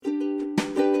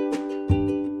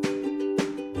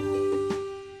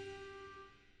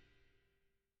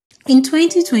In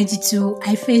 2022,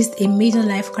 I faced a major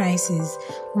life crisis,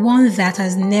 one that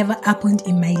has never happened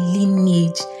in my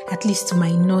lineage, at least to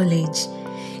my knowledge.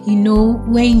 You know,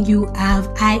 when you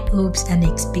have high hopes and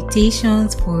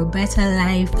expectations for a better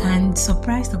life and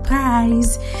surprise,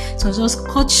 so it was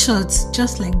cut short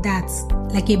just like that,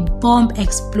 like a bomb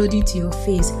exploding to your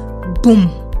face.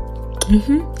 Boom.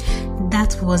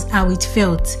 That was how it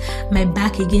felt. My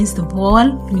back against the wall,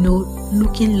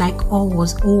 looking like all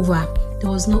was over. There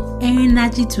was no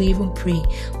energy to even pray.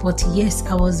 But yes,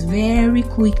 I was very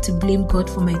quick to blame God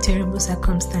for my terrible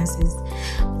circumstances.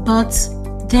 But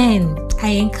then I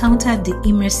encountered the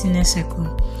inner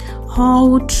circle.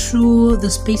 All through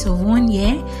the space of 1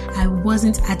 year, I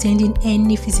wasn't attending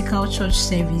any physical church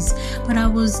service, but I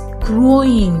was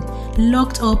growing,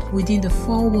 locked up within the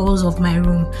four walls of my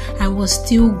room. I was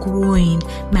still growing,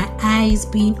 my eyes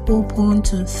being open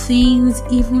to things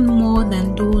even more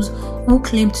than those who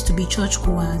claimed to be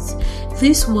churchgoers.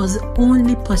 This was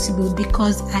only possible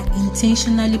because I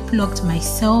intentionally plugged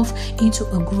myself into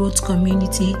a growth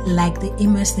community like the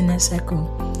Immersed Inner Circle.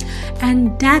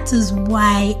 And that is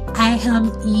why I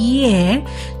am here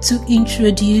to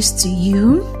introduce to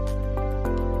you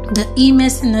the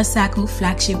Immersed Inner Circle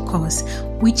flagship course,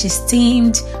 which is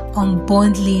themed on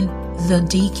bundling the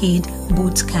Decade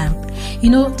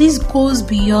Bootcamp. This goes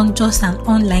beyond just an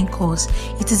online course.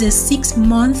 It is a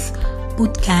 6-month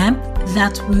bootcamp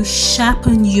that will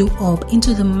sharpen you up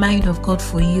into the mind of God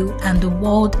for you and the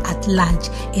world at large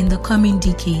in the coming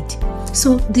decade.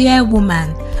 So, dear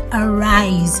woman,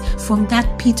 arise from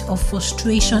that pit of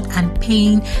frustration and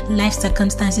pain life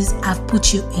circumstances have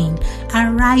put you in.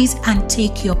 Arise and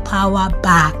take your power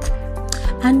back.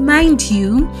 And mind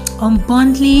you,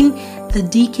 unbundling the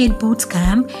Decade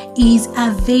Bootcamp is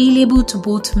available to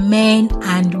both men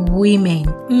and women.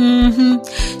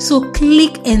 So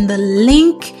click in the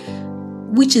link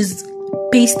which is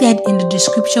pasted in the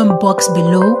description box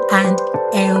below and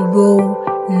enroll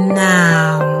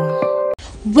now.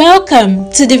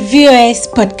 Welcome to the VOS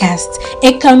podcast,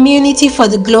 a community for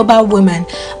the global woman.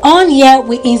 On here,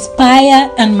 we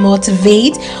inspire and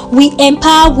motivate. We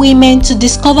empower women to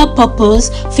discover purpose,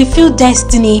 fulfill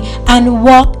destiny, and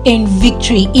walk in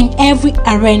victory in every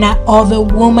arena of a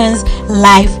woman's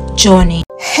life journey.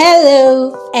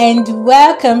 Hello, and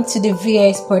welcome to the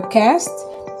VOS podcast.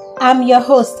 I'm your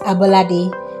host,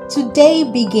 Abolade. Today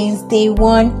begins day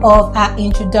 1 of our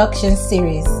introduction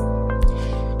series.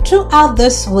 Throughout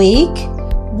this week,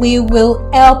 we will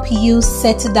help you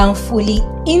settle down fully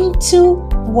into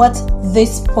what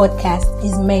this podcast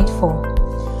is meant for,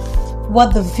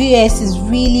 what the VOS is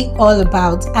really all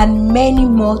about, and many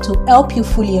more to help you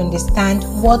fully understand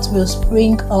what will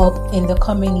spring up in the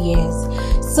coming years.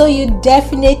 So you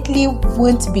definitely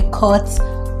won't be caught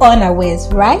unawares,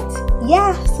 right?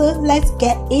 Yeah, so let's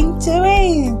get into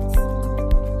it.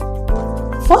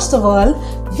 First of all,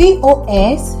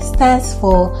 VOS stands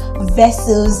for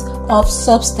Vessels of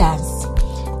Substance,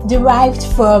 derived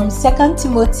from 2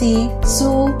 Timothy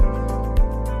 2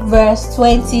 verse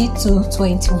 20 to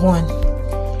 21.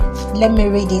 Let me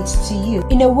read it to you.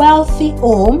 In a wealthy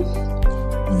home,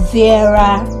 there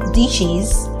are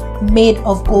dishes made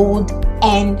of gold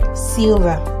and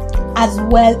silver, as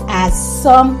well as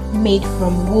some made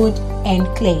from wood and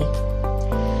clay.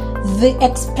 The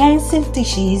expensive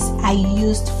dishes are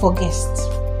used for guests,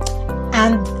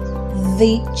 and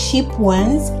the cheap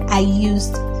ones are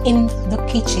used in the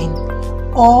kitchen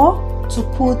or to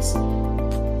put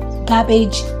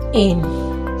garbage in.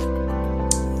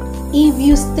 If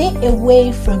you stay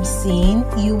away from sin,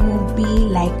 you will be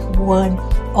like one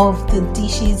of the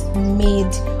dishes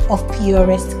made of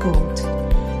purest gold,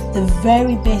 the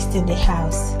very best in the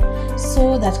house,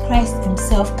 so that Christ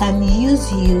himself can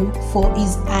use you for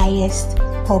his highest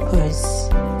purpose.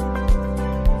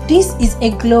 This is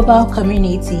a global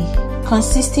community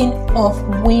consisting of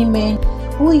women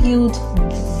who yield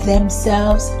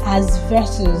themselves as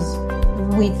vessels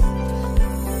with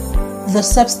the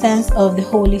substance of the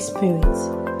Holy Spirit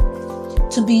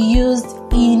to be used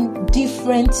in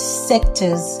different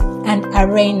sectors and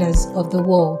arenas of the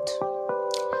world.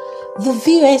 The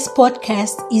VOS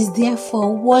podcast is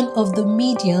therefore one of the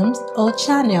mediums or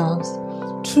channels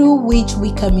through which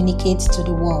we communicate to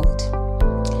the world,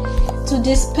 to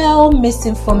dispel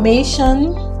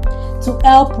misinformation, to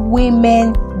help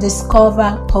women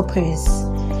discover purpose,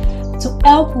 to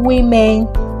help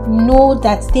women know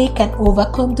that they can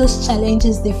overcome those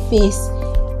challenges they face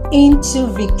into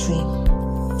victory.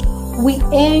 We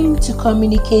aim to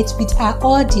communicate with our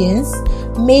audience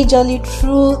majorly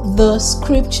through the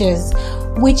scriptures,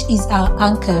 which is our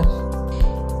anchor.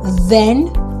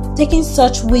 Then taking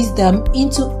such wisdom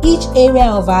into each area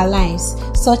of our lives,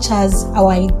 such as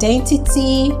our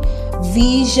identity,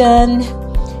 vision,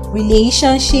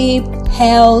 relationship,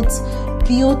 health,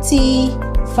 beauty,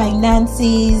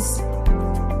 finances,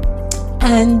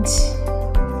 and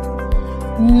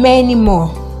many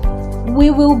more. We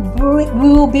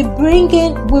will be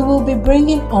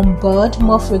bringing on board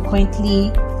more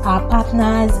frequently our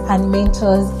partners and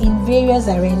mentors in various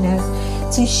arenas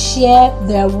to share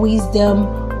their wisdom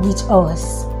with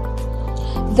us.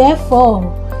 Therefore,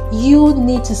 you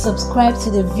need to subscribe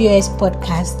to the VOS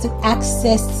podcast to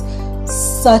access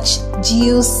such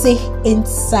juicy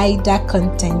insider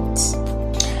content.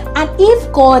 And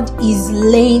if God is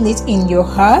laying it in your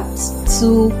heart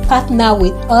to partner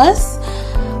with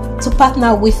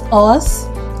us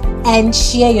and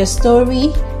share your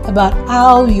story about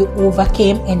how you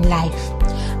overcame in life,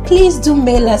 please do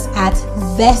mail us at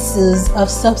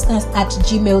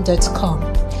vesselsofsubstance@gmail.com.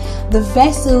 The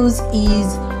vessels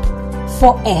is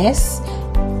 4S.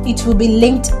 It will be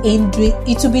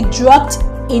dropped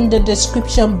in the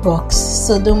description box,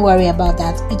 so don't worry about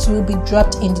that. It will be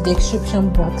dropped in the description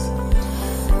box.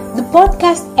 The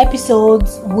podcast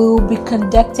episodes will be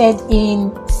conducted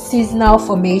in seasonal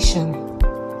formation.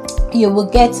 You will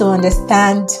get to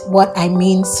understand what I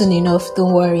mean soon enough,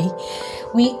 don't worry.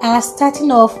 We are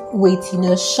starting off with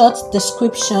short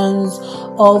descriptions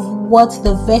of what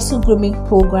the vessel grooming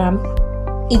program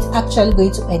is actually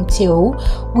going to entail,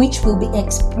 which will be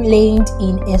explained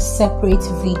in a separate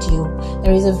video.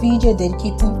 There is a video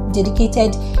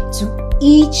dedicated to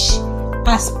each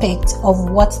aspect of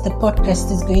what the podcast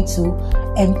is going to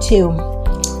entail,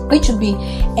 which will be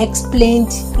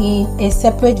explained in a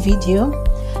separate video.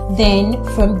 Then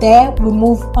from there we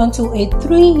move on to a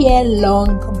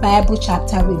 3-year-long Bible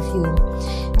chapter review.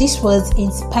 This was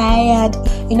inspired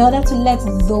in order to let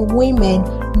the women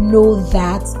know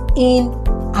that in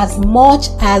as much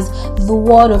as the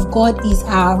Word of God is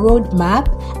our roadmap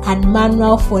and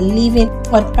manual for living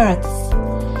on earth,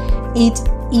 it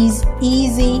is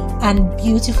easy and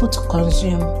beautiful to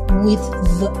consume with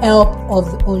the help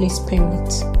of the Holy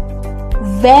Spirit.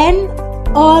 Then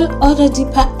all other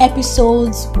deeper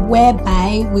episodes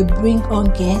whereby we bring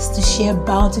on guests to share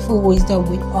bountiful wisdom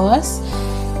with us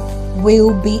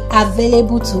will be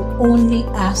available to only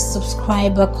our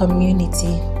subscriber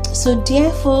community. So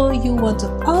therefore, you want to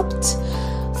opt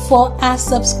for our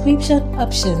subscription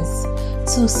options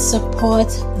to support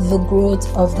the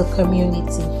growth of the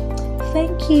community.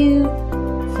 Thank you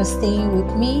for staying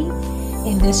with me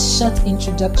in this short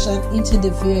introduction into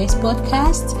the VOS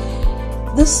podcast.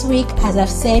 This week, as I've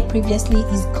said previously,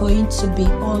 is going to be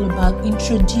all about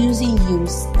introducing you,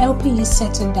 helping you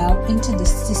settle down into the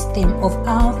system of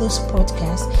how this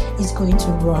podcast is going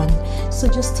to run. So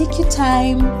just take your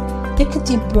time, take a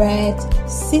deep breath,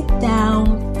 sit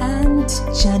down and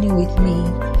journey with me.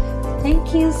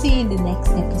 Thank you. See you in the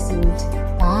next episode.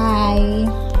 Bye.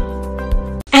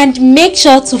 And make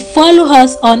sure to follow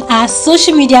us on our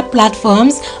social media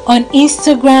platforms on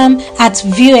Instagram at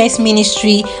VOS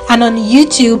Ministry and on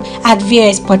YouTube at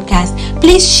VOS Podcast.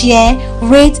 Please share,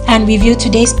 rate and review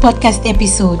today's podcast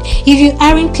episode. If you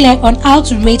aren't clear on how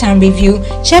to rate and review,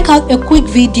 check out a quick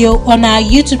video on our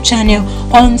YouTube channel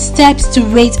on steps to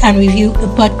rate and review the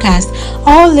podcast.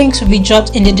 All links will be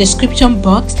dropped in the description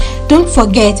box. Don't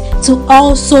forget to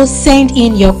also send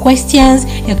in your questions,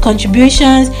 your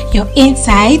contributions, your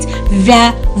insights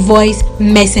via voice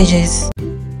messages.